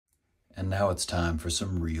And now it's time for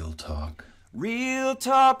some real talk. Real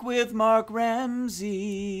Talk with Mark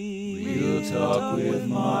Ramsey. Real Talk with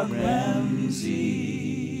Mark Ramsey.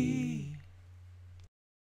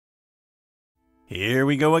 Here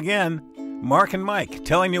we go again. Mark and Mike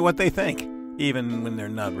telling you what they think, even when they're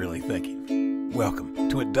not really thinking. Welcome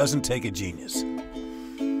to It Doesn't Take a Genius.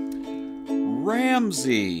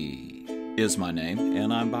 Ramsey is my name,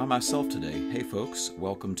 and I'm by myself today. Hey folks,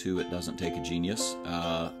 welcome to It Doesn't Take a Genius.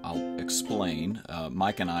 I'll explain.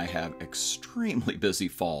 Mike and I have extremely busy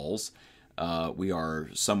falls. We are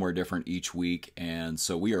somewhere different each week, and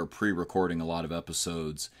so we are pre-recording a lot of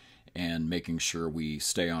episodes and making sure we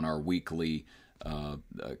stay on our weekly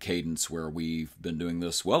cadence, where we've been doing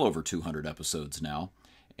this well over 200 episodes now,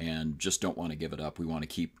 and just don't want to give it up. We want to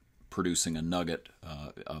keep producing a nugget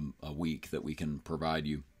a week that we can provide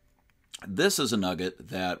you. This is a nugget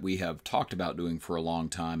that we have talked about doing for a long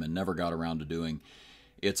time and never got around to doing.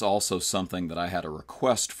 It's also something that I had a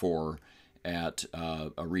request for at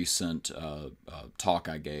a recent talk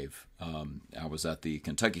I gave. I was at the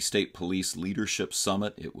Kentucky State Police Leadership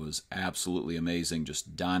Summit. It was absolutely amazing,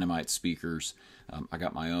 just dynamite speakers. I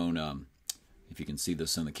got my own, if you can see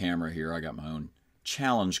this in the camera here, I got my own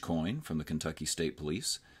challenge coin from the Kentucky State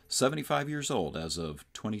Police, 75 years old as of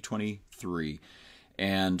 2023.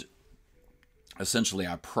 And essentially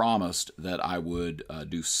I promised that I would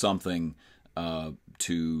do something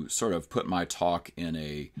to sort of put my talk in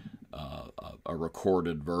a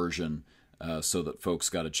recorded version so that folks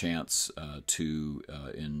got a chance to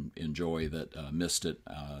enjoy that missed it.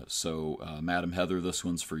 So Madam Heather, this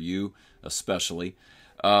one's for you especially.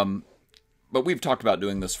 But we've talked about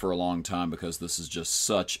doing this for a long time because this is just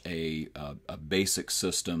such a basic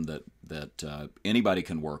system that anybody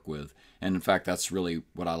can work with. And in fact, that's really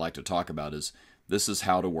what I like to talk about, is this is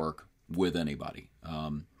how to work with anybody.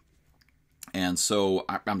 And so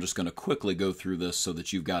I'm just going to quickly go through this so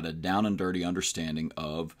that you've got a down and dirty understanding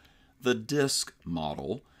of the DiSC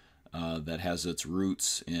model that has its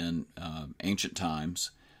roots in ancient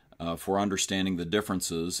times for understanding the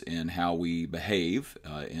differences in how we behave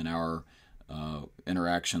in our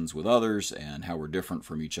interactions with others and how we're different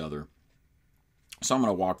from each other. So I'm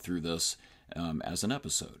going to walk through this as an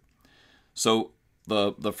episode. So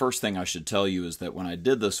the first thing I should tell you is that when I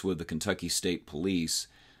did this with the Kentucky State Police,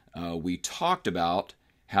 we talked about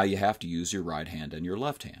how you have to use your right hand and your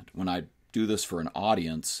left hand. When I do this for an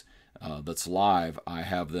audience that's live, I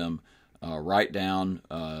have them write down,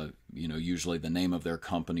 usually the name of their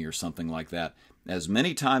company or something like that, as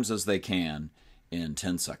many times as they can in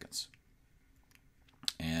 10 seconds.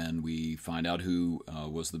 And we find out who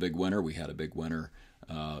was the big winner. We had a big winner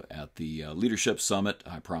at the Leadership Summit.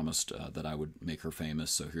 I promised that I would make her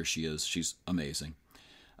famous, so here she is. She's amazing.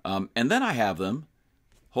 And then I have them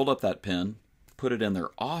hold up that pen, put it in their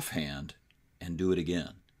offhand, and do it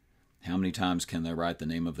again. How many times can they write the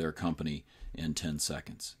name of their company in 10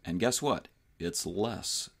 seconds? And guess what? It's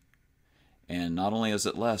less. And not only is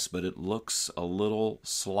it less, but it looks a little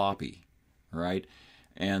sloppy, right?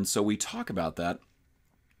 And so we talk about that.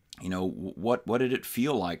 What did it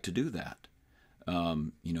feel like to do that?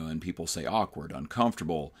 And people say awkward,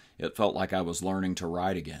 uncomfortable. It felt like I was learning to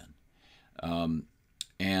write again.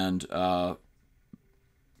 The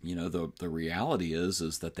reality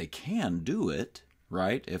is that they can do it,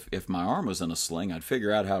 right? If my arm was in a sling, I'd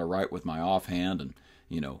figure out how to write with my offhand and,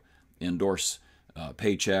 endorse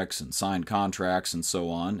paychecks and sign contracts and so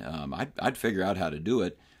on. I'd figure out how to do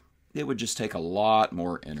it. It would just take a lot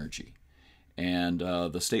more energy. And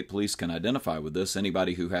the state police can identify with this.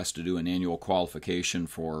 Anybody who has to do an annual qualification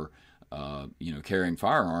for, carrying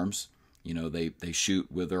firearms, they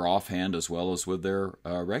shoot with their offhand as well as with their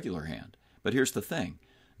regular hand. But here's the thing.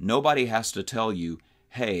 Nobody has to tell you,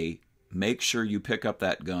 hey, make sure you pick up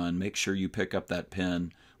that gun, make sure you pick up that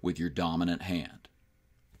pen with your dominant hand.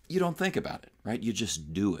 You don't think about it, right? You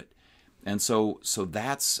just do it. And so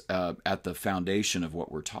that's at the foundation of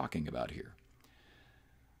what we're talking about here.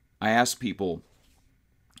 I ask people,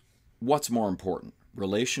 what's more important,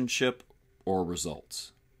 relationship or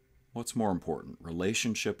results? What's more important,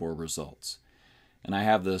 relationship or results? And I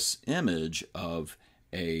have this image of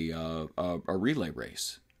a relay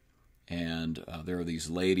race. And there are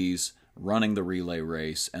these ladies running the relay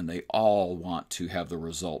race, and they all want to have the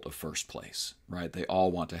result of first place, right? They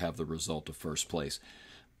all want to have the result of first place.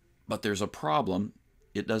 But there's a problem.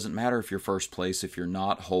 It doesn't matter if you're first place if you're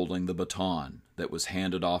not holding the baton that was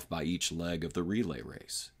handed off by each leg of the relay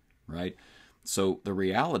race, right? So the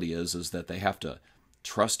reality is that they have to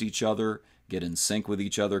trust each other, get in sync with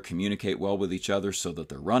each other, communicate well with each other so that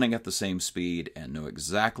they're running at the same speed and know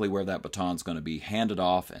exactly where that baton's going to be handed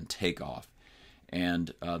off and take off.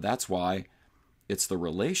 And that's why it's the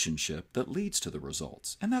relationship that leads to the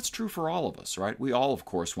results. And that's true for all of us, right? We all, of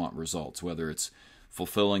course, want results, whether it's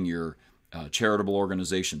fulfilling your charitable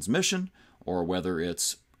organization's mission, or whether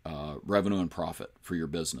it's revenue and profit for your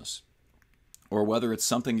business, or whether it's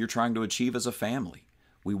something you're trying to achieve as a family.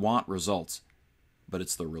 We want results, but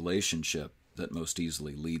it's the relationship that most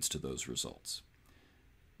easily leads to those results.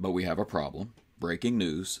 But we have a problem. Breaking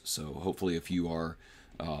news. So hopefully if you are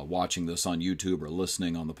watching this on YouTube or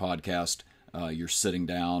listening on the podcast, you're sitting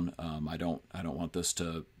down. I don't want this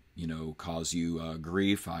to, cause you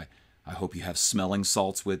grief. I hope you have smelling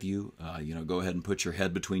salts with you. Go ahead and put your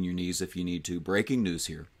head between your knees if you need to. Breaking news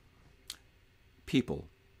here. People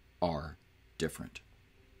are different.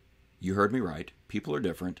 You heard me right. People are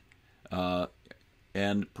different.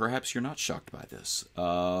 And perhaps you're not shocked by this.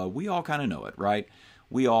 We all kind of know it, right?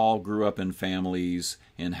 We all grew up in families,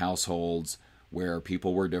 in households where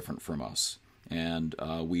people were different from us. And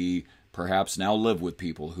we perhaps now live with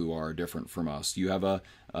people who are different from us. You have a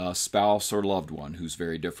spouse or loved one who's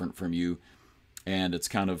very different from you. And it's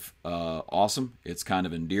kind of awesome. It's kind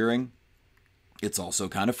of endearing. It's also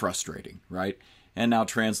kind of frustrating, right? And now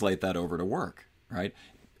translate that over to work, right?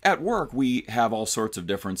 At work, we have all sorts of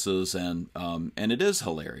differences, and it is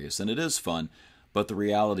hilarious, and it is fun. But the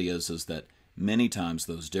reality is that many times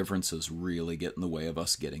those differences really get in the way of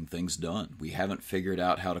us getting things done. We haven't figured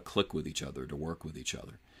out how to click with each other, to work with each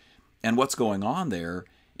other. And what's going on there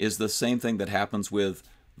is the same thing that happens with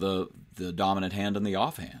the dominant hand and the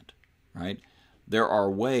offhand, right? There are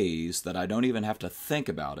ways that I don't even have to think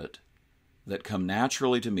about it that come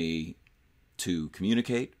naturally to me to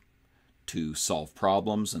communicate, to solve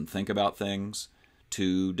problems and think about things,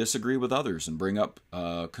 to disagree with others and bring up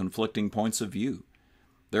conflicting points of view.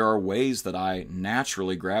 There are ways that I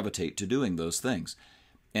naturally gravitate to doing those things.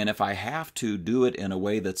 And if I have to do it in a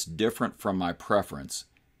way that's different from my preference,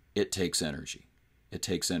 it takes energy. It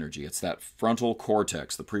takes energy. It's that frontal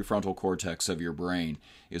cortex, the prefrontal cortex of your brain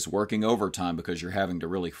is working overtime because you're having to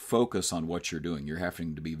really focus on what you're doing. You're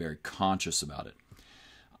having to be very conscious about it.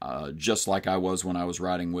 Just like I was when I was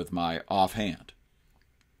writing with my offhand.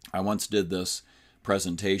 I once did this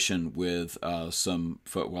presentation with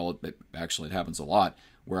it happens a lot,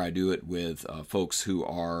 where I do it with folks who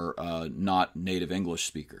are not native English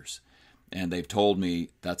speakers. And they've told me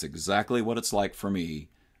that's exactly what it's like for me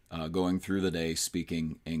going through the day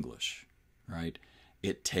speaking English, right?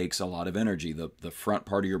 It takes a lot of energy. The front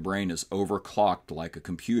part of your brain is overclocked like a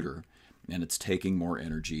computer, and it's taking more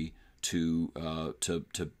energy to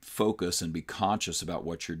focus and be conscious about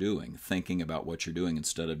what you're doing, thinking about what you're doing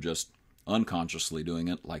instead of just unconsciously doing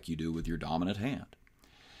it like you do with your dominant hand.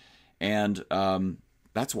 And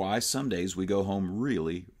that's why some days we go home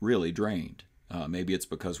really, really drained. Maybe it's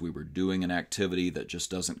because we were doing an activity that just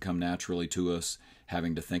doesn't come naturally to us,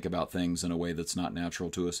 having to think about things in a way that's not natural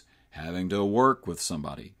to us, having to work with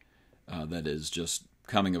somebody that is just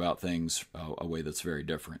coming about things a way that's very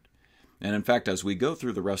different. And in fact, as we go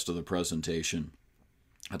through the rest of the presentation,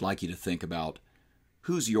 I'd like you to think about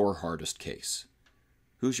who's your hardest case?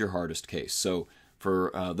 Who's your hardest case? So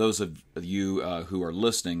for those of you who are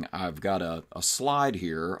listening, I've got a slide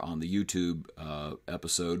here on the YouTube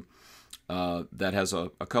episode that has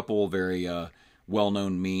a couple very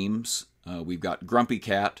well-known memes. We've got Grumpy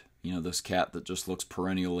Cat, this cat that just looks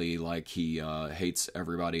perennially like he hates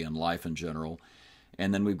everybody and life in general.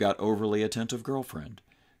 And then we've got Overly Attentive Girlfriend,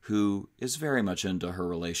 who is very much into her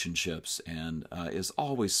relationships and is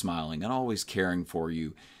always smiling and always caring for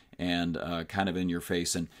you and kind of in your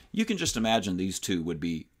face. And you can just imagine these two would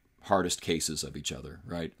be hardest cases of each other,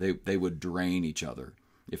 right? They would drain each other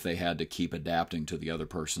if they had to keep adapting to the other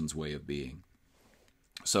person's way of being.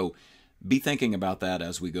 So be thinking about that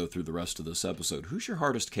as we go through the rest of this episode. Who's your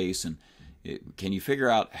hardest case, and can you figure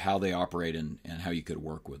out how they operate and how you could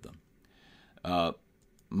work with them?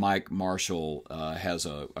 Mike Marshall has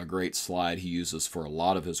a great slide he uses for a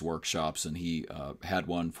lot of his workshops, and he had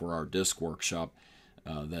one for our DiSC workshop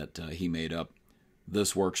that he made up.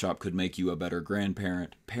 This workshop could make you a better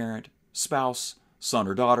grandparent, parent, spouse, son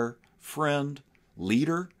or daughter, friend,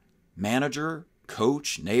 leader, manager,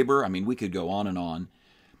 coach, neighbor. I mean, we could go on and on.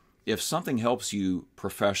 If something helps you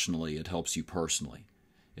professionally, it helps you personally.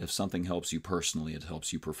 If something helps you personally, it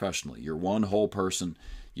helps you professionally. You're one whole person.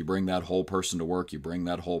 You bring that whole person to work. You bring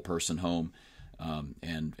that whole person home.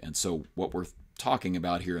 And so what we're talking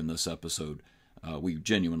about here in this episode, we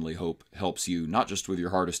genuinely hope helps you, not just with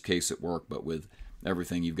your hardest case at work, but with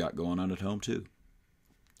everything you've got going on at home too.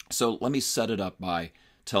 So let me set it up by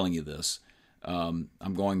telling you this. I'm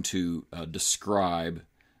going to describe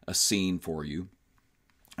a scene for you.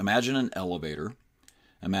 Imagine an elevator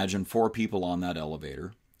Imagine 4 people on that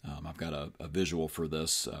elevator. I've got a visual for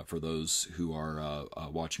this for those who are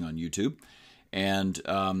watching on YouTube. And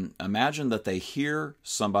imagine that they hear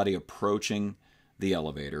somebody approaching the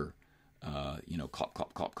elevator, clop,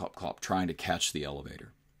 clop, clop, clop, clop, trying to catch the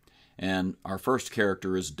elevator. And our first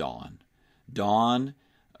character is Dawn. Dawn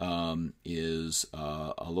is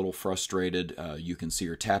a little frustrated. You can see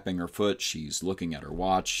her tapping her foot. She's looking at her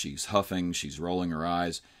watch. She's huffing. She's rolling her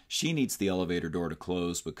eyes. She needs the elevator door to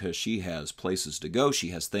close because she has places to go. She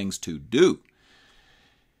has things to do.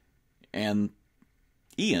 And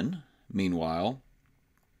Ian, meanwhile,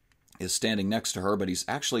 is standing next to her, but he's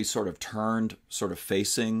actually sort of turned, sort of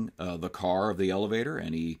facing the car of the elevator,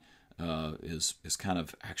 and he is kind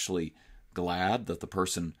of actually glad that the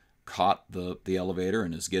person caught the elevator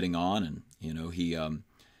and is getting on, and he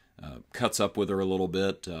cuts up with her a little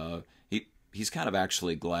bit. He's kind of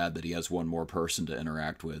actually glad that he has one more person to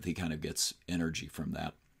interact with. He kind of gets energy from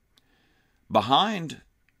that. Behind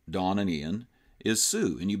Dawn and Ian is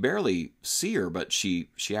Sue, and you barely see her, but she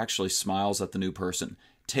actually smiles at the new person,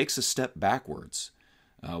 takes a step backwards,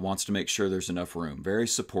 wants to make sure there's enough room. Very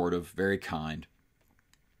supportive, very kind.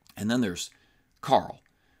 And then there's Carl.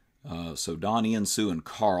 So Dawn, Ian, Sue, and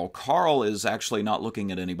Carl. Carl is actually not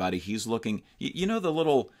looking at anybody. He's looking, the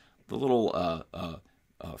little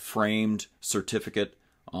framed certificate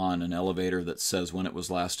on an elevator that says when it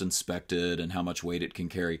was last inspected and how much weight it can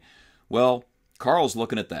carry. Well, Carl's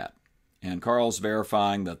looking at that. And Carl's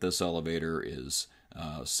verifying that this elevator is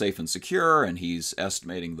safe and secure, and he's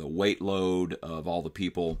estimating the weight load of all the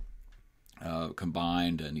people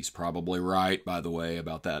combined, and he's probably right, by the way,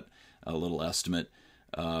 about that little estimate.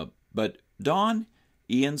 But Dawn,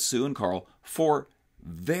 Ian, Sue, and Carl, 4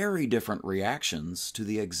 very different reactions to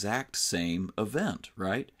the exact same event,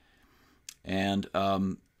 right? And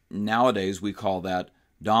nowadays we call that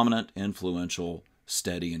dominant, influential,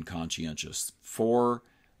 steady, and conscientious. 4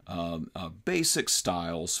 basic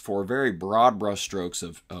styles, 4 very broad brushstrokes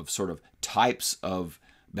of sort of types of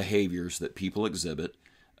behaviors that people exhibit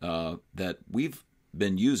that we've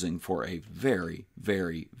been using for a very,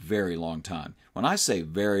 very, very long time. When I say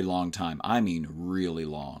very long time, I mean really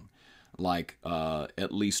long, like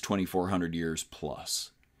at least 2,400 years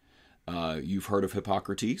plus. You've heard of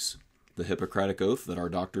Hippocrates, the Hippocratic Oath that our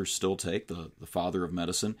doctors still take, the father of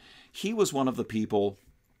medicine. He was one of the people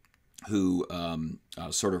who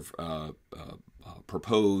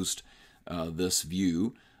proposed this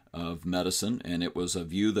view of medicine, and it was a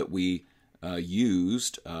view that we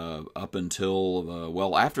used up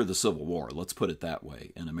until, after the Civil War, let's put it that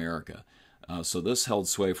way, in America. So this held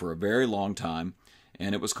sway for a very long time,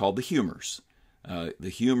 and it was called the humors. The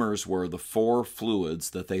humors were the 4 fluids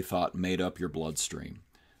that they thought made up your bloodstream.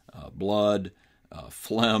 Blood,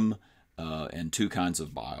 phlegm, and 2 kinds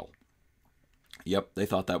of bile. Yep, they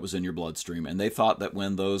thought that was in your bloodstream, and they thought that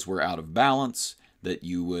when those were out of balance, that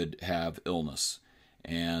you would have illness.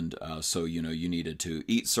 And so, you needed to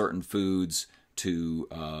eat certain foods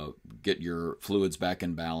to get your fluids back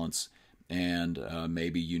in balance, and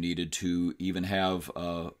maybe you needed to even have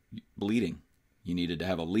bleeding. You needed to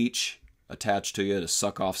have a leech attached to you to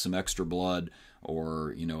suck off some extra blood,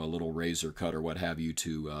 or, a little razor cut or what have you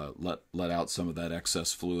to let out some of that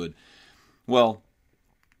excess fluid. Well,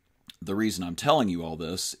 the reason I'm telling you all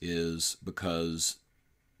this is because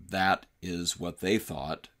that is what they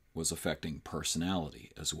thought was affecting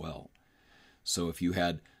personality as well. So if you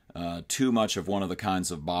had too much of one of the kinds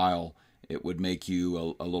of bile, it would make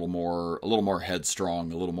you a little more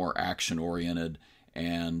headstrong, a little more action-oriented,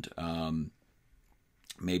 and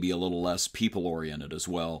maybe a little less people-oriented as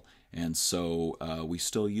well. And so we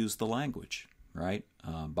still use the language, right?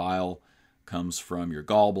 Bile comes from your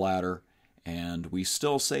gallbladder, and we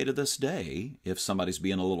still say to this day, if somebody's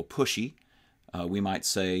being a little pushy, we might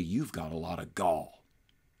say, "You've got a lot of gall,"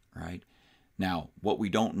 right? Now, what we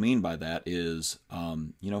don't mean by that is,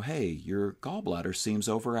 hey, your gallbladder seems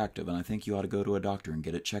overactive, and I think you ought to go to a doctor and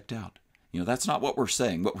get it checked out. That's not what we're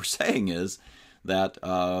saying. What we're saying is that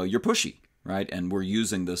you're pushy, right? And we're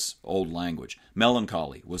using this old language.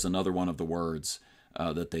 Melancholy was another one of the words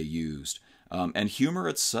that they used. And humor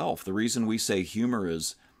itself, the reason we say humor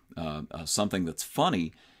is something that's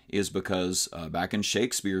funny is because back in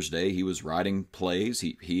Shakespeare's day, he was writing plays,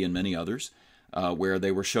 he and many others, where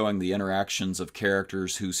they were showing the interactions of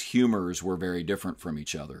characters whose humors were very different from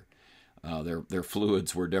each other. Their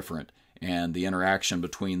fluids were different, and the interaction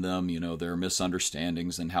between them, their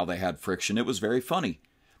misunderstandings and how they had friction, it was very funny.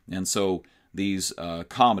 And so these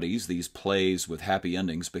comedies, these plays with happy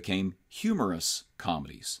endings, became humorous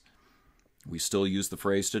comedies. We still use the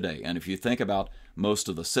phrase today. And if you think about most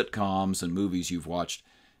of the sitcoms and movies you've watched,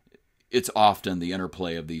 it's often the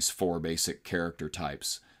interplay of these four basic character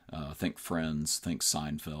types. Think Friends, think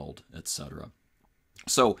Seinfeld, etc.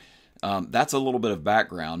 So that's a little bit of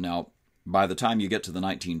background. Now, by the time you get to the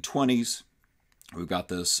 1920s, we've got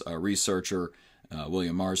this researcher,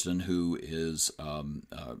 William Marsden, who is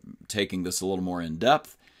taking this a little more in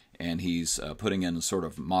depth, and he's putting in sort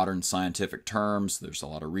of modern scientific terms. There's a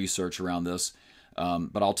lot of research around this.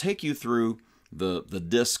 But I'll take you through the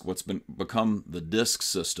DiSC, what's become the DiSC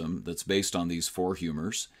system that's based on these four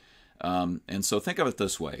humors. And so think of it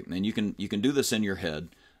this way, and you can do this in your head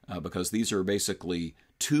because these are basically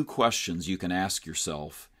two questions you can ask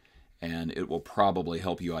yourself, and it will probably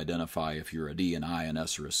help you identify if you're a D, an I, an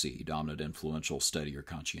S, or a C, dominant, influential, steady, or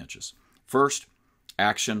conscientious. First,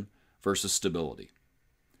 action versus stability.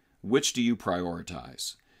 Which do you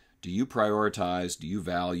prioritize? Do you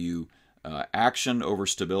value action over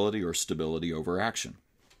stability or stability over action?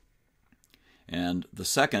 And the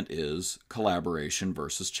second is collaboration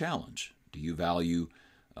versus challenge. Do you value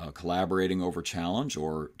collaborating over challenge,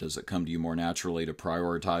 or does it come to you more naturally to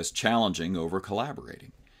prioritize challenging over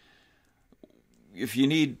collaborating? If you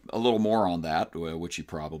need a little more on that, which you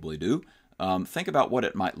probably do, think about what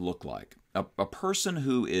it might look like. A person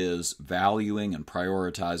who is valuing and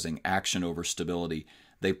prioritizing action over stability,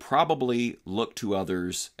 they probably look to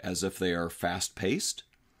others as if they are fast-paced,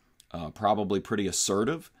 probably pretty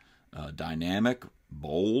assertive, dynamic,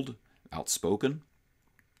 bold, outspoken.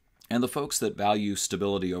 And the folks that value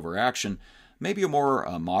stability over action, maybe a more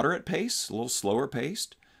moderate pace, a little slower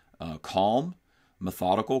paced, calm,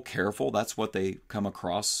 methodical, careful. That's what they come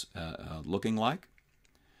across looking like.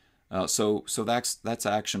 So that's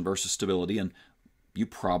action versus stability, and you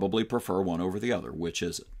probably prefer one over the other. Which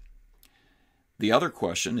is it? The other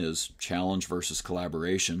question is challenge versus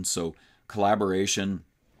collaboration. So collaboration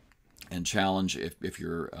and challenge, if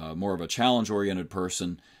you're more of a challenge-oriented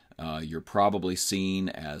person, you're probably seen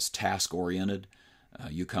as task-oriented.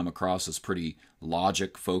 You come across as pretty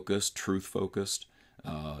logic-focused, truth-focused.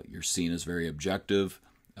 You're seen as very objective.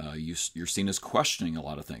 You're seen as questioning a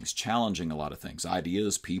lot of things, challenging a lot of things,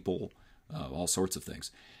 ideas, people, all sorts of things.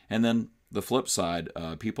 And then the flip side,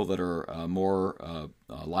 people that are more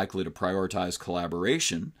likely to prioritize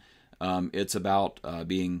collaboration, it's about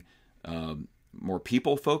being more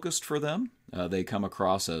people-focused for them. They come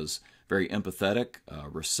across as very empathetic,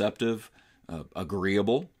 receptive,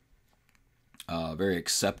 agreeable, very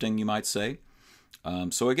accepting, you might say.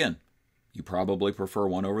 So again, you probably prefer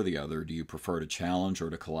one over the other. Do you prefer to challenge or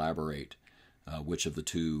to collaborate? Which of the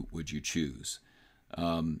two would you choose?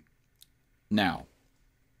 Now,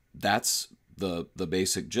 that's the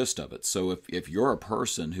basic gist of it. So if you're a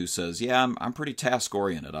person who says, yeah, I'm pretty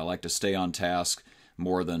task-oriented, I like to stay on task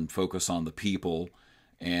more than focus on the people,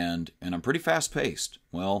 and I'm pretty fast-paced,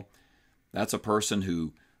 well, that's a person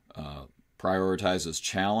who prioritizes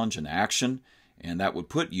challenge and action, and that would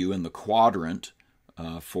put you in the quadrant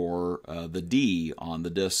for the D on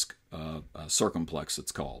the DiSC circumplex,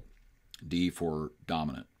 it's called. D for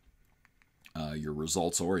dominant. You're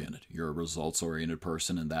results-oriented. You're a results-oriented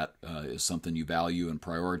person, and that is something you value and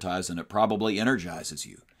prioritize, and it probably energizes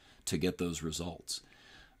you to get those results.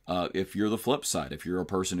 If you're the flip side, if you're a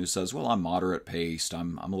person who says, well, I'm moderate-paced,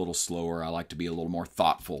 I'm a little slower, I like to be a little more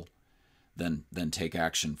thoughtful, then take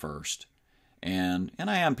action first. And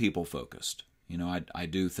I am people-focused. You know, I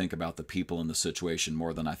do think about the people in the situation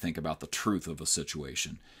more than I think about the truth of a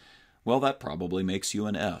situation. Well, that probably makes you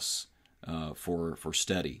an S for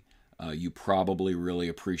steady. You probably really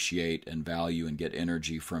appreciate and value and get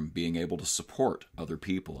energy from being able to support other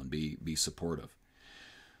people and be supportive.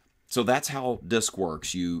 So that's how DiSC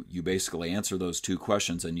works. You basically answer those two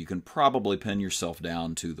questions, and you can probably pin yourself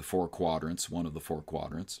down to the four quadrants, one of the four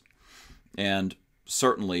quadrants. And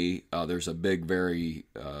certainly there's a big variety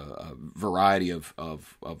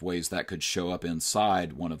of ways that could show up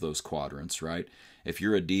inside one of those quadrants, right? If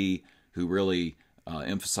you're a D who really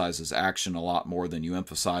emphasizes action a lot more than you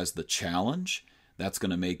emphasize the challenge, that's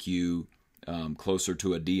going to make you closer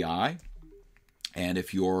to a DI. And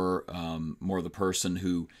if you're more the person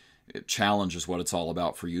who challenge is what it's all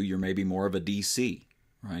about for you, you're maybe more of a DiSC,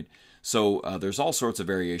 right? So there's all sorts of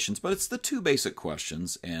variations, but it's the two basic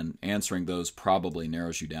questions, and answering those probably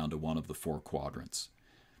narrows you down to one of the four quadrants.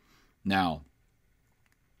 Now,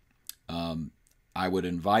 I would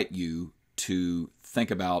invite you to think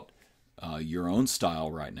about your own style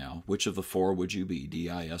right now. Which of the four would you be, D,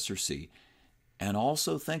 I, S, or C? And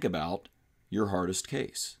also think about your hardest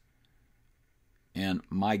case. And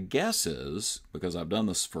my guess is, because I've done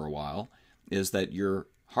this for a while, is that your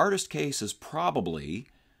hardest case is probably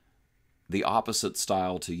the opposite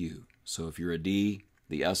style to you. So if you're a D,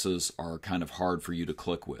 the S's are kind of hard for you to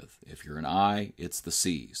click with. If you're an I, it's the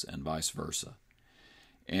C's, and vice versa.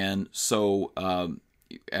 And so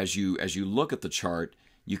as you look at the chart,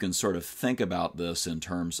 you can sort of think about this in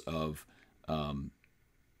terms of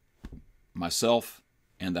myself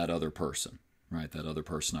and that other person, right? That other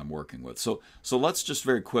person I'm working with. So let's just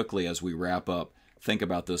very quickly, as we wrap up, think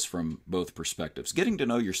about this from both perspectives. Getting to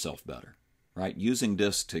know yourself better, right? Using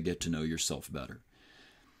DiSC to get to know yourself better.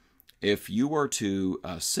 If you were to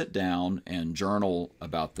sit down and journal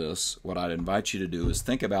about this, what I'd invite you to do is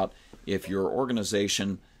think about if your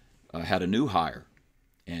organization had a new hire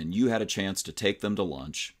and you had a chance to take them to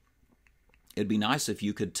lunch, it'd be nice if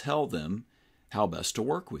you could tell them how best to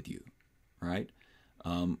work with you, right?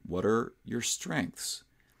 What are your strengths?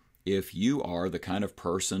 If you are the kind of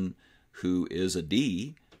person who is a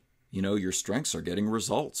D, your strengths are getting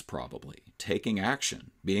results probably, taking action,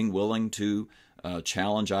 being willing to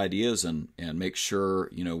challenge ideas and make sure,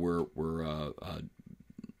 we're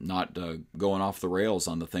not going off the rails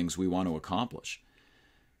on the things we want to accomplish.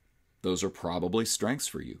 Those are probably strengths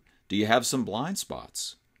for you. Do you have some blind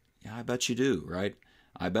spots? Yeah, I bet you do, right?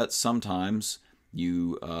 I bet sometimes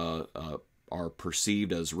you are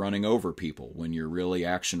perceived as running over people. When you're really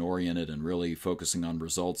action-oriented and really focusing on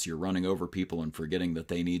results, you're running over people and forgetting that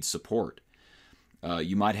they need support.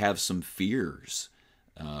 You might have some fears.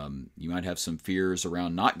 You might have some fears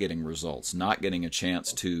around not getting results, not getting a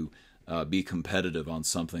chance to be competitive on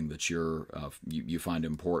something that you find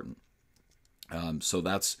important. So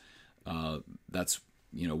that's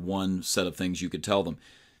one set of things you could tell them.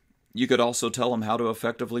 You could also tell them how to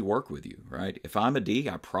effectively work with you, right? If I'm a D,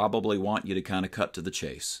 I probably want you to kind of cut to the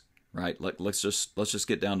chase, right? Let's just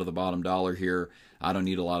get down to the bottom dollar here. I don't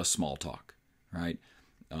need a lot of small talk, right?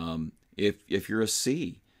 If you're a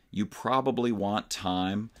C, you probably want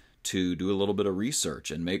time to do a little bit of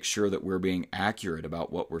research and make sure that we're being accurate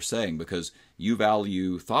about what we're saying, because you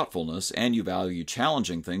value thoughtfulness and you value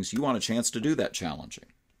challenging things. You want a chance to do that challenging.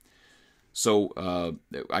 So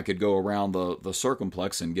I could go around the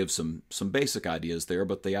circumplex and give some basic ideas there,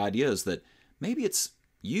 but the idea is that maybe it's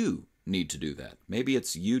you need to do that. Maybe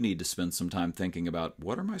it's you need to spend some time thinking about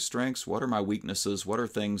what are my strengths, what are my weaknesses, what are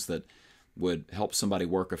things that would help somebody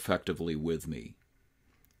work effectively with me.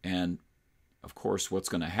 And of course, what's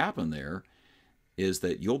going to happen there is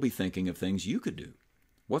that you'll be thinking of things you could do.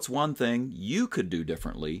 What's one thing you could do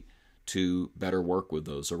differently to better work with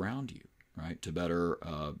those around you, right? To better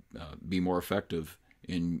be more effective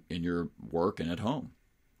in your work and at home.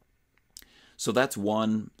 So that's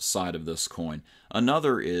one side of this coin.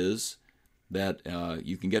 Another is that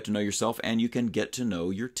you can get to know yourself and you can get to know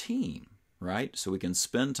your team, right? So we can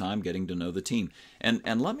spend time getting to know the team.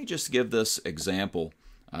 And let me just give this example.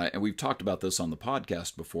 And we've talked about this on the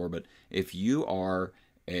podcast before, but if you are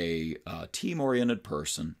a team-oriented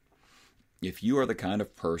person, if you are the kind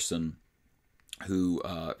of person who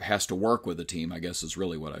has to work with a team, I guess is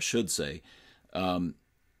really what I should say,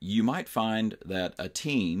 you might find that a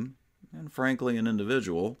team, and frankly an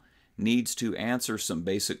individual, needs to answer some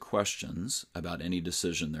basic questions about any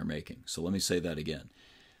decision they're making. So let me say that again.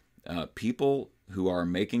 People who are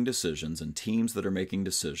making decisions and teams that are making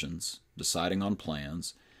decisions, deciding on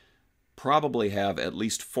plans, probably have at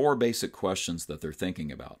least 4 basic questions that they're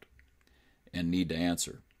thinking about and need to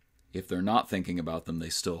answer. If they're not thinking about them, they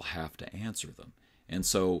still have to answer them. And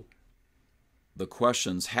so the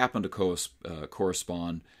questions happen to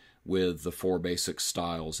correspond with the 4 basic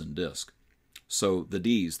styles in DiSC. So the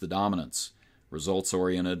D's, the dominants,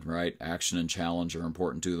 results-oriented, right? Action and challenge are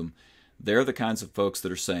important to them. They're the kinds of folks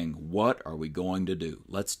that are saying, what are we going to do?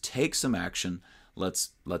 Let's take some action.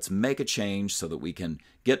 Let's make a change so that we can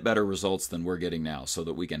get better results than we're getting now, so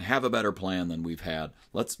that we can have a better plan than we've had.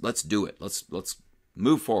 Let's do it. Let's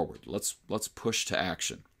move forward. Let's push to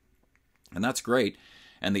action. And that's great.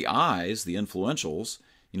 And the I's, the influentials,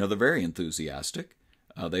 they're very enthusiastic.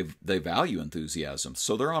 They value enthusiasm.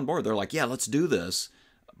 So they're on board. They're like, yeah, let's do this.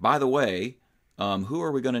 By the way, who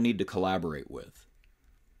are we going to need to collaborate with?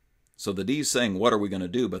 So the D's saying, what are we going to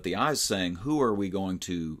do? But the I's saying, who are we going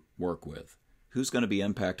to work with? Who's going to be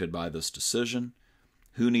impacted by this decision?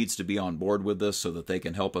 Who needs to be on board with this so that they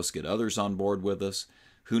can help us get others on board with us?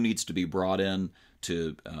 Who needs to be brought in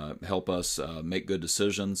to help us make good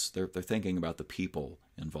decisions? They're thinking about the people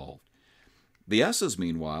involved. The S's,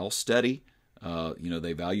 meanwhile, steady.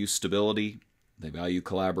 They value stability. They value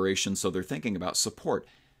collaboration. So they're thinking about support.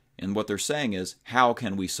 And what they're saying is, how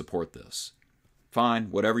can we support this? Fine,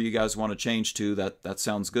 whatever you guys want to change to, that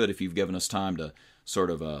sounds good if you've given us time to sort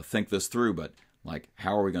of think this through, but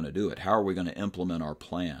how are we going to do it? How are we going to implement our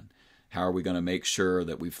plan? How are we going to make sure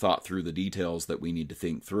that we've thought through the details that we need to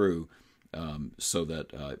think through so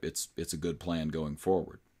that it's a good plan going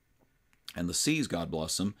forward. And the C's, God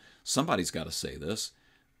bless them, somebody's got to say this.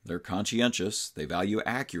 They're conscientious, they value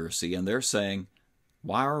accuracy, and they're saying,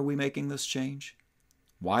 why are we making this change?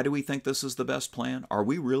 Why do we think this is the best plan? Are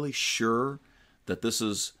we really sure that this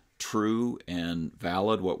is true and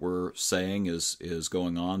valid, what we're saying is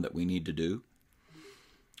going on that we need to do?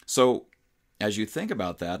 So as you think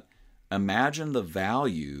about that, imagine the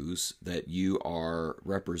values that you are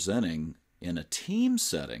representing in a team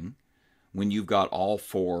setting when you've got all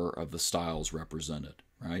four of the styles represented,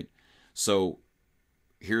 right? So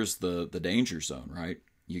here's the danger zone, right?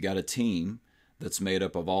 You got a team that's made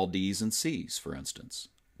up of all D's and C's, for instance.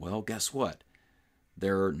 Well, guess what?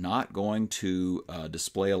 They're not going to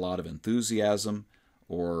display a lot of enthusiasm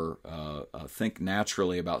or think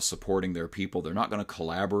naturally about supporting their people. They're not going to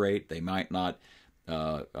collaborate. They might not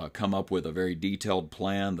come up with a very detailed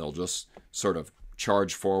plan. They'll just sort of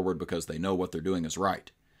charge forward because they know what they're doing is right.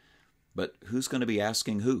 But who's going to be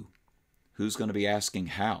asking who? Who's going to be asking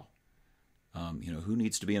how? Who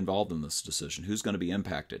needs to be involved in this decision? Who's going to be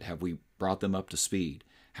impacted? Have we brought them up to speed?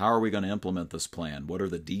 How are we going to implement this plan? What are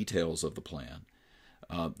the details of the plan?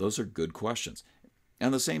 Those are good questions.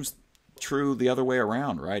 And the same's true the other way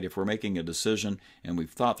around, right? If we're making a decision and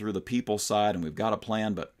we've thought through the people side and we've got a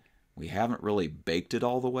plan, but we haven't really baked it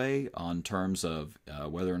all the way on terms of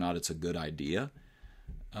whether or not it's a good idea,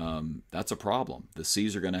 that's a problem. The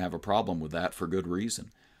C's are going to have a problem with that for good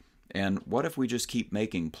reason. And what if we just keep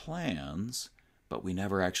making plans, but we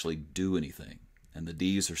never actually do anything? And the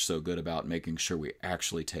D's are so good about making sure we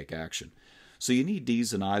actually take action. So you need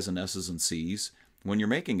D's and I's and S's and C's when you're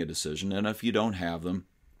making a decision. And if you don't have them,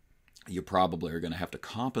 you probably are going to have to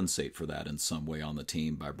compensate for that in some way on the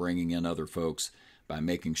team by bringing in other folks, by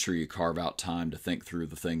making sure you carve out time to think through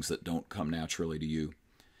the things that don't come naturally to you.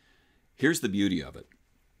 Here's the beauty of it.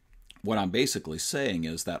 What I'm basically saying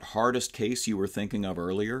is that hardest case you were thinking of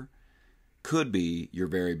earlier could be your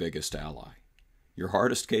very biggest ally. Your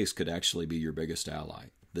hardest case could actually be your biggest ally.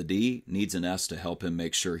 The D needs an S to help him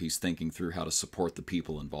make sure he's thinking through how to support the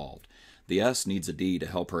people involved. The S needs a D to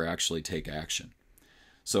help her actually take action.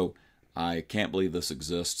 So I can't believe this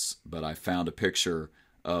exists, but I found a picture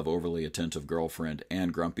of overly attentive girlfriend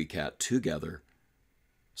and Grumpy Cat together,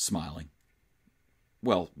 smiling.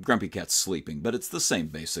 Well, Grumpy Cat's sleeping, but it's the same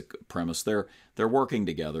basic premise. They're working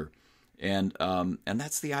together, and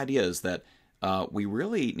that's the idea, is that we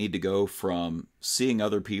really need to go from seeing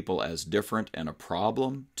other people as different and a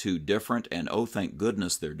problem to different and, oh, thank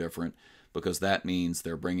goodness they're different, because that means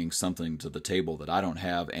they're bringing something to the table that I don't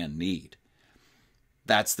have and need.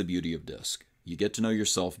 That's the beauty of DiSC. You get to know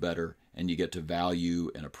yourself better, and you get to value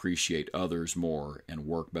and appreciate others more and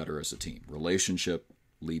work better as a team. Relationship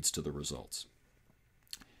leads to the results.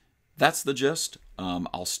 That's the gist.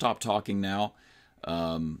 I'll stop talking now.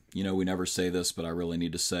 We never say this, but I really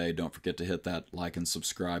need to say, don't forget to hit that like and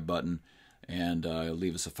subscribe button and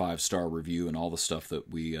leave us a 5-star review and all the stuff that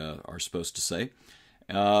we are supposed to say.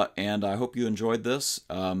 And I hope you enjoyed this.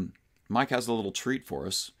 Mike has a little treat for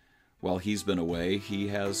us. While he's been away, he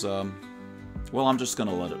has, I'm just going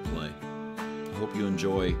to let it play. I hope you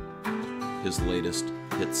enjoy his latest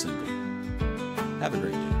hit single. Have a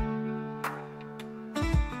great day.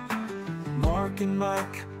 Mark and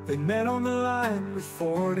Mike, they met on the line with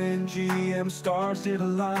Ford and GM, stars did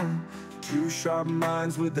align. Two sharp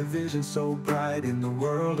minds with a vision so bright. In the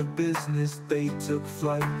world of business they took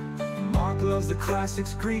flight. Mark loves the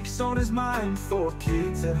classics, Greeks on his mind. 4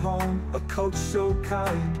 kids at home, a coach so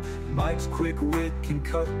kind. Mike's quick wit can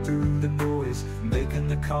cut through the noise, making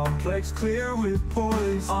the complex clear with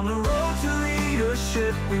poise. On the road to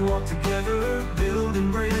leadership we walk together,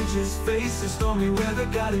 building bridges, facing stormy weather,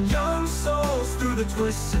 guiding young souls through the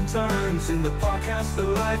twists and turns. In the podcast of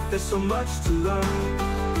life there's so much to learn.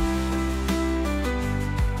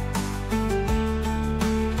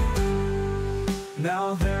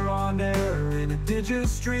 Now they're on air in a digital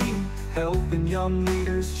stream, helping young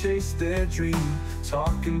leaders chase their dream.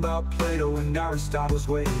 Talking about Plato and Aristotle's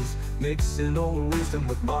ways, mixing old wisdom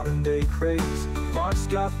with modern day craze. Mark's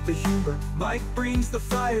got the humor, Mike brings the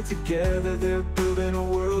fire. Together they're building a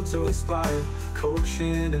world to inspire.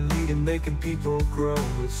 Coaching and leading, making people grow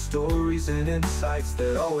with stories and insights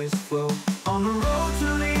that always flow. On the road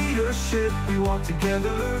to leadership we walk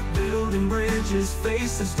together, building bridges,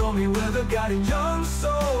 facing stormy weather, guiding young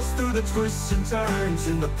souls through the twists and turns.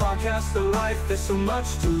 In the podcast of life there's so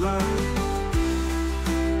much to learn.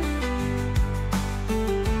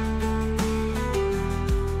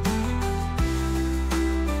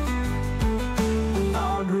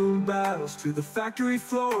 battles to the factory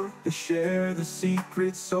floor. They share the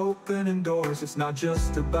secrets, opening doors. It's not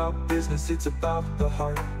just about business, it's about the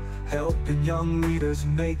heart, helping young leaders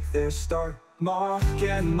make their start. Mark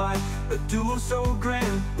and Mike, a duo so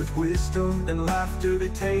grand. With wisdom and laughter they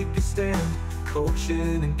take a stand,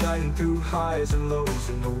 coaching and guiding through highs and lows.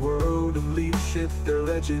 In the world of leadership, their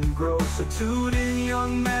legend grows. So tune in,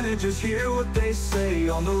 young managers, hear what they say.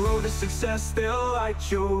 On the road to success, they'll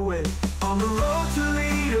light your way. On the road to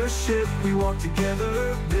leadership, we walk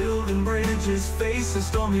together, building bridges, facing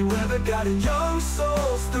stormy weather, guiding young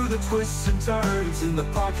souls through the twists and turns. In the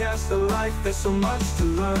podcast of life, there's so much to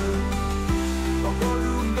learn. Our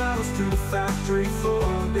boardroom battles to the factory floor.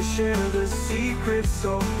 They share the secrets,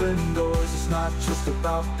 open doors. It's not just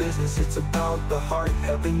about business, it's about the heart,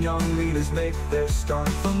 helping young leaders make their start.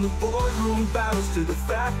 From the boardroom battles to the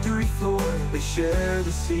factory floor, they share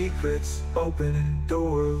the secrets, opening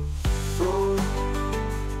doors.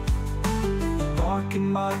 Mark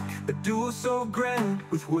and Mike, a duo so grand.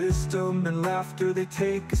 With wisdom and laughter they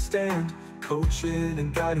take a stand, coaching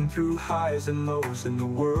and guiding through highs and lows. In the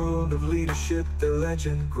world of leadership, their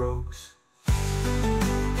legend grows.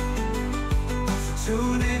 So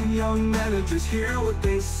tune in, young managers, hear what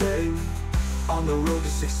they say. On the road to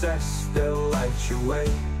success, they'll light your way.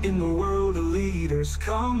 In the world of leaders,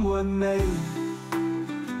 come what may.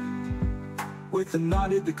 With a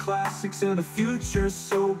nod to the classics and a future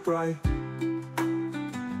so bright,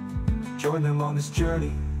 join them on this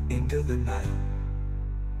journey into the night.